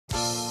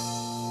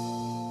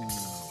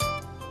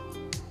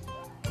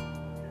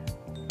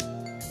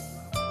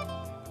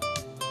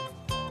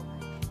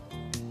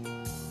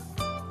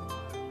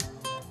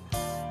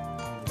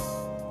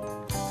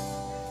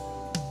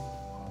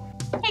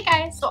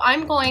guys, so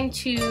I'm going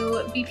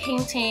to be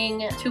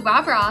painting to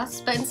Bob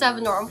Ross, but instead of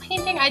a normal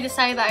painting, I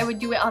decided that I would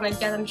do it on a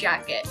denim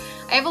jacket.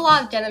 I have a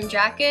lot of denim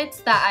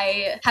jackets that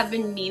I have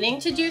been meaning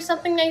to do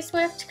something nice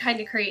with to kind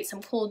of create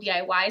some cool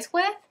DIYs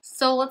with.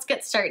 So let's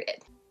get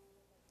started.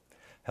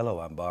 Hello,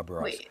 I'm Bob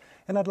Ross. Wait.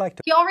 And I'd like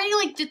to— He already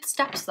like did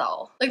steps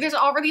though. Like there's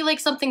already like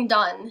something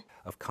done.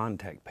 Of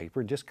contact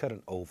paper, just cut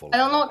an oval. I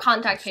don't know what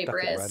contact paper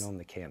is. Right on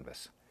the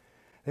canvas.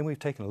 Then we've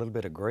taken a little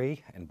bit of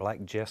gray and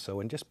black gesso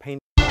and just painted.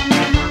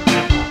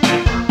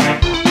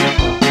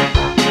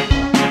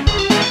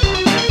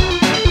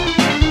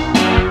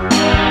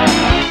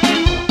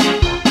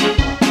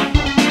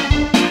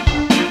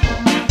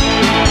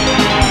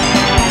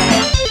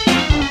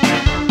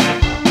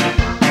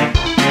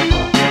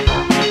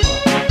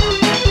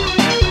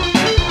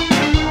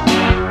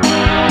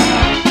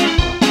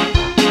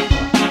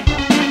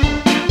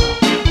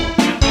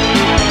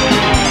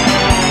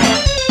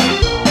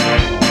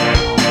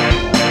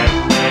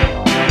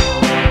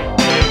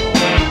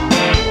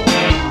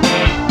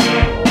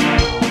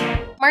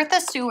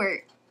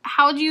 Stewart,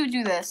 how do you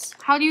do this?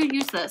 How do you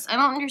use this? I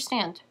don't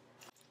understand.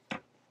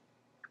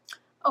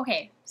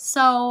 Okay,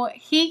 so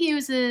he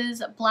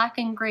uses black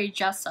and gray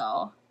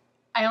gesso.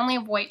 I only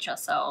have white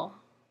gesso.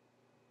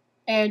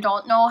 And I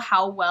don't know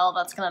how well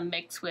that's gonna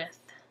mix with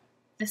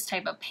this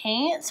type of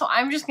paint. So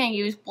I'm just gonna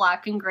use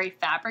black and gray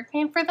fabric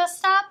paint for this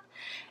step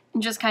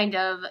and just kind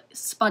of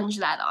sponge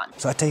that on.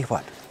 So I tell you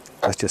what,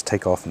 let's just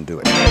take off and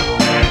do it.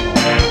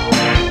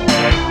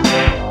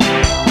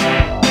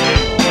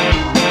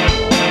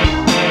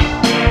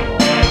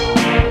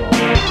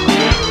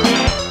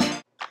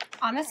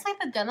 Honestly,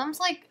 the denim's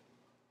like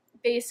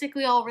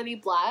basically already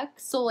black,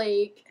 so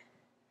like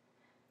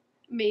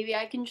maybe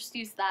I can just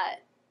use that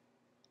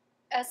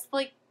as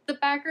like the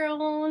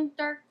background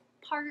dark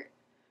part.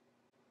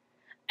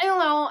 I don't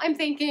know, I'm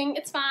thinking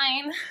it's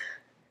fine.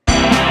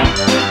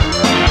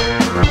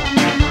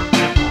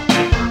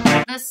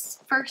 This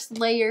first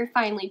layer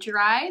finally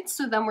dried,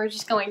 so then we're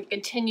just going to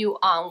continue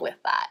on with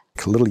that.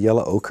 A little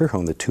yellow ochre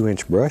on the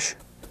 2-inch brush.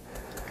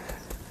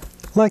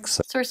 Like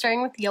so. So we're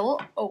starting with yellow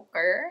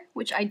ochre,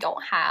 which I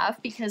don't have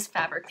because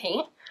fabric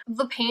paint.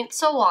 The paint's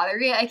so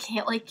watery, I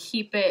can't like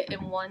keep it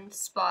in one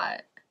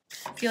spot.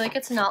 I feel like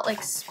it's not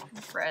like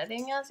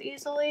spreading as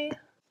easily.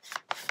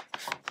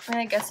 I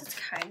mean, I guess it's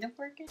kind of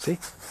working. See,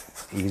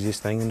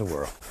 easiest thing in the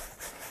world.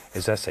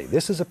 As I say,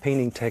 this is a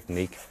painting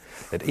technique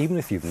that even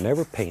if you've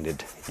never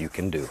painted, you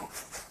can do.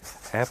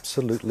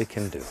 Absolutely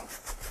can do.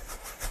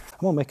 I'm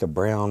gonna make a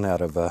brown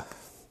out of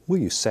we'll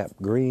use sap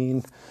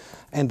green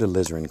and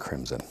alizarin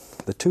crimson.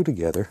 The two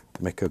together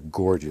make a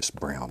gorgeous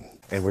brown.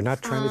 And we're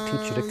not trying to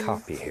teach you to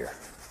copy here.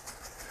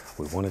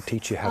 We want to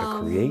teach you how to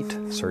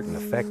create certain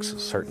effects,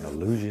 certain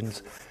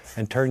illusions,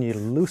 and turn you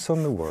loose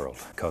on the world,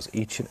 because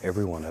each and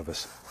every one of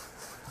us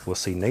will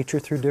see nature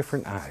through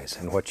different eyes,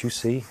 and what you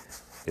see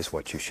is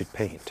what you should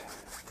paint.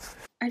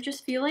 I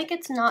just feel like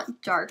it's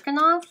not dark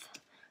enough,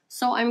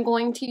 so I'm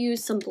going to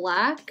use some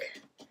black.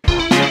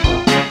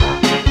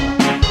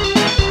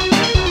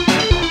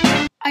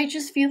 I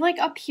just feel like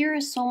up here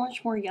is so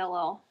much more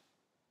yellow.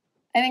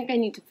 I think I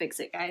need to fix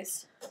it,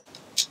 guys.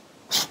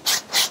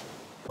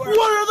 What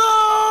are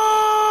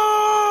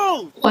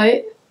those?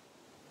 What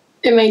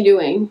am I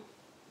doing?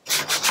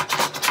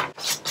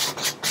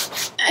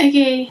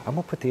 Okay. I'm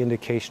gonna put the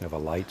indication of a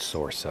light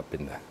source up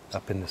in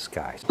the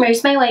sky.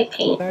 Where's my white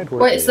paint?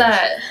 What is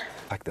that?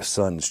 Like the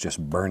sun's just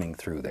burning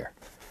through there.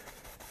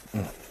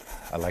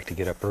 I like to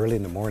get up early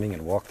in the morning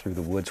and walk through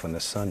the woods when the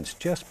sun's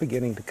just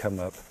beginning to come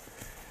up.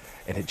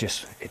 And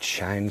it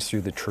shines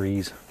through the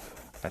trees.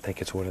 I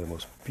think it's one of the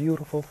most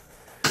beautiful.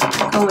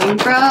 Going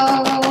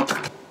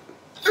broke.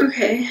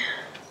 Okay.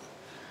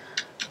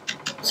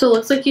 So it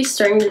looks like he's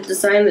starting to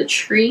design the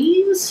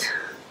trees.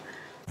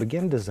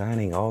 Begin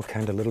designing all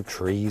kind of little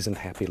trees and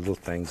happy little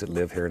things that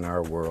live here in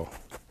our world.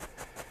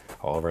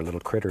 All of our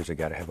little critters have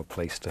got to have a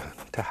place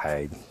to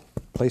hide.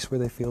 A place where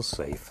they feel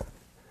safe.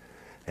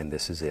 And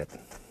this is it.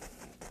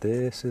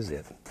 This is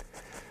it.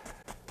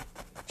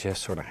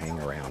 Just sort of hang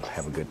around,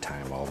 have a good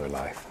time all their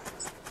life.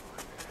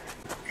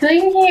 I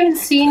can't even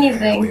see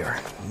anything. There we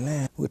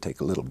are. We'll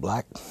take a little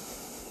black,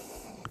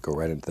 go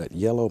right into that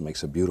yellow,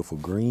 makes a beautiful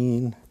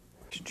green.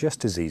 It's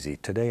just as easy.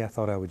 Today I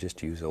thought I would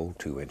just use old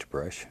 2-inch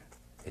brush.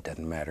 It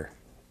doesn't matter.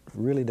 It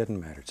really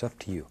doesn't matter. It's up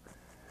to you.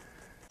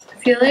 I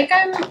feel like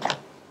I'm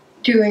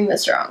doing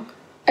this wrong.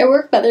 I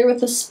work better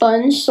with a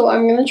sponge, so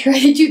I'm gonna try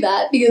to do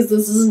that because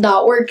this is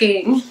not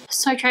working.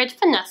 So I tried to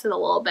finesse it a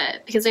little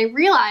bit because I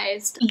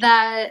realized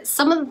that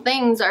some of the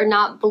things are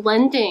not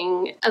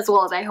blending as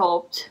well as I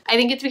hoped. I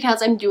think it's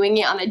because I'm doing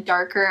it on a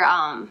darker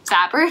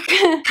fabric.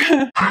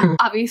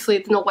 Obviously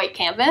it's no white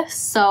canvas,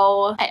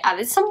 so I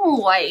added some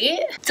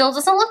white. Still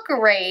doesn't look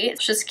great.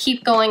 Let's just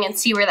keep going and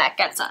see where that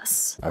gets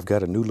us. I've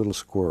got a new little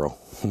squirrel.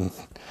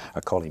 I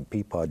call him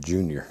Peapod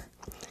Jr.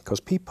 because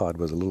Peapod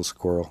was a little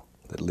squirrel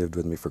that lived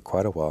with me for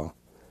quite a while,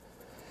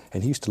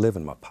 and he used to live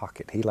in my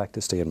pocket. He liked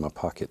to stay in my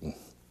pocket and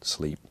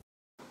sleep.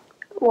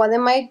 What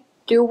am I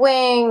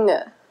doing?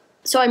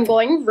 So I'm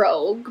going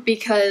rogue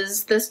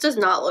because this does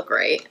not look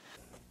right.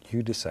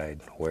 You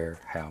decide where,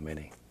 how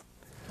many,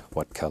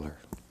 what color.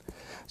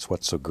 It's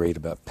what's so great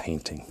about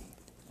painting.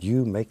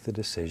 You make the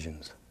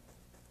decisions.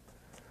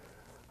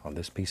 On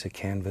this piece of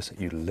canvas,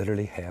 you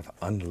literally have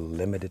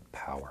unlimited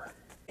power.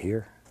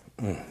 Here,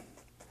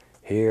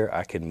 here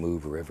I can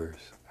move rivers.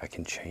 I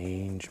can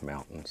change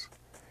mountains.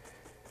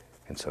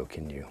 And so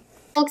can you.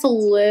 Looks a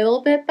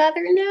little bit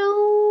better now,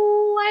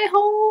 I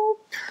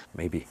hope.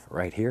 Maybe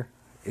right here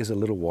is a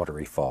little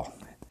watery fall.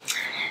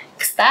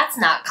 'Cause that's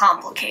not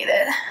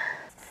complicated.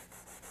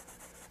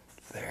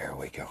 There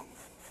we go.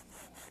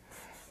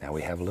 Now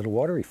we have a little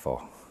watery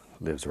fall.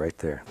 Lives right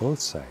there. Both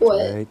sides.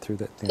 What right through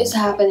that thing. is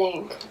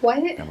happening?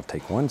 What? Now we'll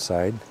take one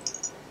side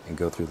and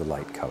go through the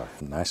light color.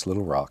 Nice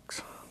little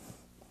rocks.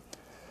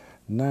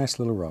 Nice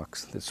little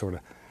rocks that sort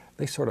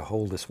of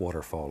hold this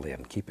waterfall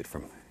in, keep it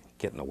from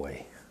getting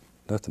away.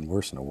 Nothing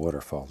worse than a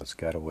waterfall that's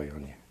got away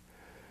on you.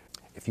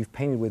 If you've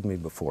painted with me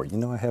before, you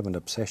know I have an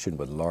obsession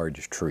with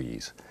large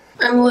trees.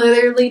 I'm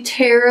literally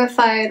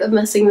terrified of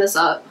messing this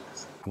up.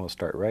 I'm going to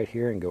start right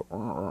here and go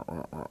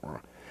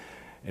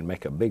and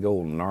make a big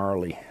old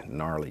gnarly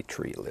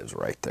tree. Lives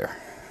right there.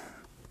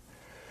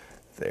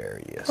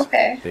 There he is.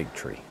 Okay. Big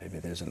tree. Maybe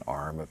there's an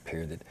arm up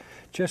here that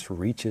just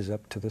reaches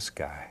up to the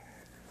sky.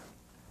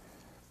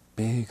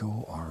 Big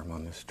old arm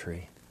on this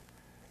tree.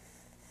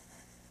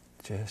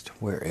 Just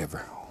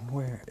wherever.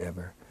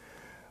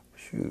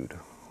 Shoot.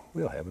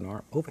 We'll have an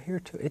arm over here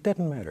too. It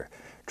doesn't matter.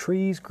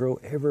 Trees grow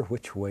every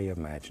which way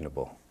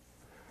imaginable.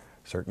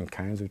 Certain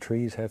kinds of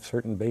trees have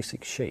certain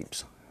basic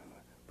shapes.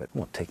 But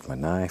I'm going to take my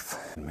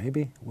knife and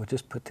maybe we'll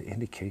just put the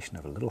indication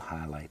of a little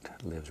highlight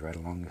that lives right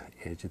along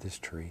the edge of this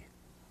tree.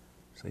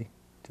 See?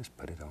 Just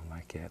put it on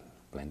like that.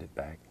 Blend it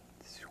back.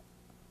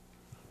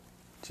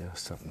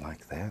 Just something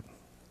like that.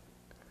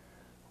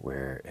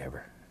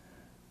 Wherever.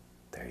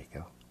 There you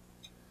go.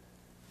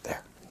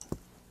 There.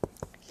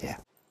 Yeah.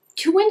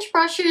 2-inch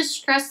brushes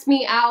stress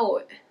me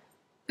out.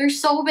 They're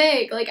so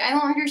big. Like, I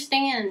don't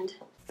understand.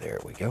 There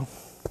we go.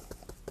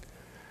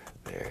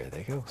 There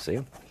they go. See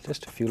them?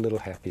 Just a few little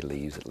happy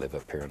leaves that live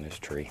up here on this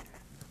tree.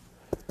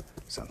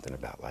 Something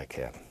about like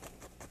that.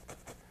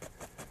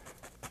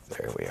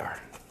 There we are.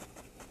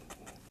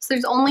 So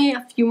there's only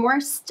a few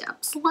more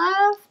steps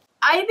left.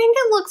 I think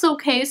it looks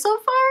okay so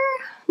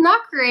far.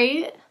 Not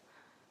great.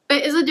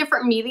 But it's a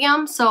different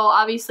medium, so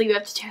obviously you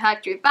have to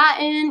factor that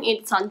in.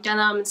 It's on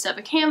denim instead of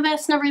a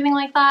canvas and everything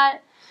like that.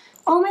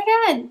 Oh my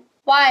god.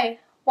 Why?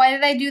 Why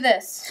did I do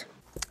this?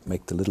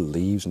 Make the little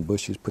leaves and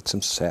bushes, put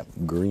some sap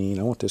green.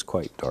 I want this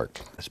quite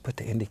dark. Let's put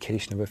the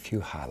indication of a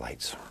few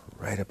highlights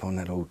right up on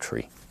that old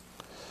tree.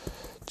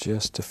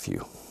 Just a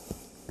few.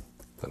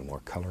 A little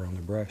more color on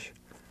the brush.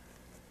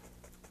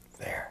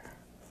 There.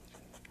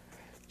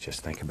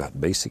 Just think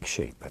about basic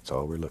shape. That's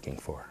all we're looking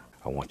for.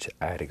 I want your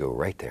eye to go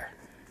right there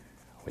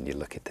when you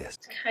look at this.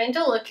 It's kind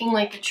of looking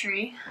like a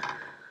tree.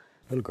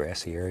 Little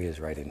grassy areas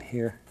right in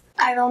here.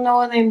 I don't know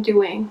what I'm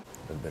doing.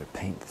 A little bit of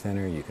paint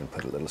thinner. You can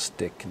put a little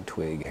stick and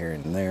twig here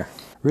and there.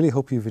 Really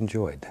hope you've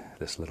enjoyed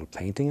this little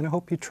painting, and I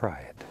hope you try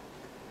it,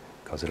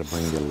 because it'll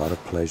bring you a lot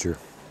of pleasure,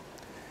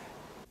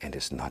 and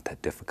it's not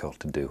that difficult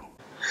to do.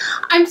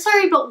 I'm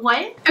sorry, but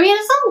what? I mean,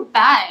 it's not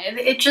bad.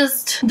 It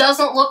just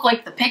doesn't look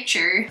like the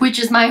picture, which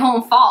is my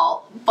own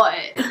fault,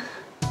 but...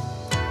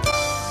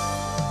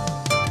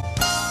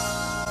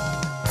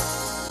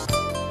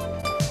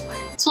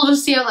 So we'll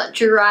just see how that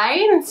dries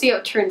and see how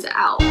it turns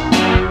out.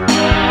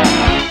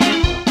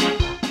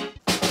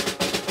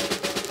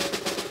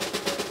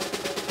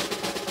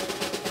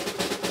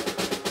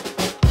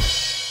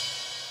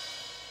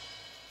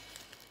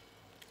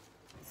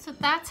 So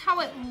that's how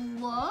it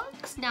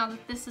looks now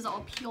that this is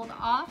all peeled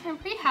off. I'm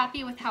pretty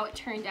happy with how it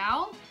turned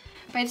out.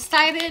 But I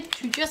decided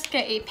to just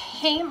get a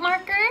paint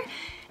marker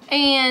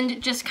and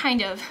just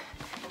kind of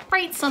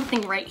write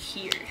something right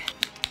here.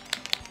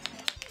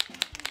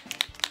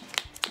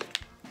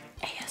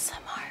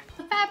 ASMR.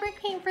 The fabric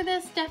paint for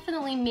this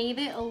definitely made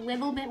it a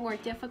little bit more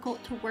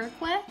difficult to work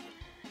with.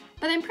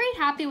 But I'm pretty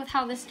happy with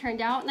how this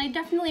turned out, and I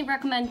definitely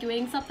recommend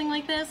doing something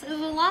like this. It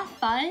was a lot of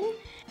fun.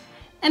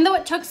 And though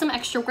it took some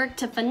extra work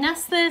to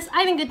finesse this,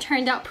 I think it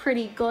turned out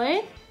pretty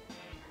good.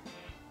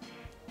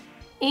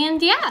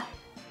 And yeah.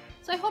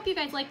 So I hope you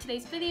guys liked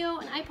today's video,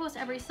 and I post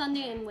every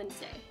Sunday and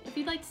Wednesday. If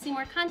you'd like to see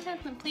more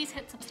content, then please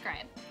hit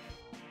subscribe.